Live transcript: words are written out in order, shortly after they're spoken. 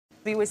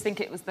We always think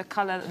it was the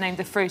colour that named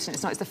the fruit, and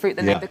it's not. It's the fruit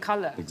that named the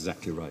colour.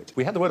 Exactly right.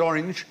 We had the word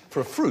orange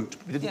for a fruit.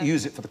 We didn't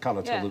use it for the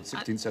colour till the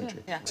 16th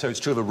century. So it's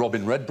true of a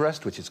robin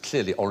redbreast, which is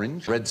clearly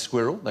orange. Red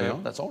squirrel, there you are,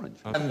 that's orange.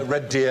 And the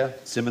red deer,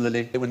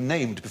 similarly. They were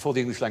named before the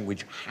English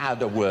language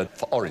had a word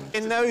for orange.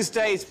 In those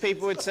days,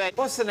 people would say,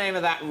 what's the name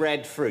of that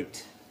red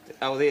fruit?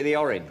 Oh, the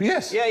orange.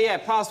 Yes. Yeah,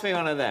 pass me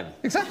one of them.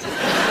 Exactly.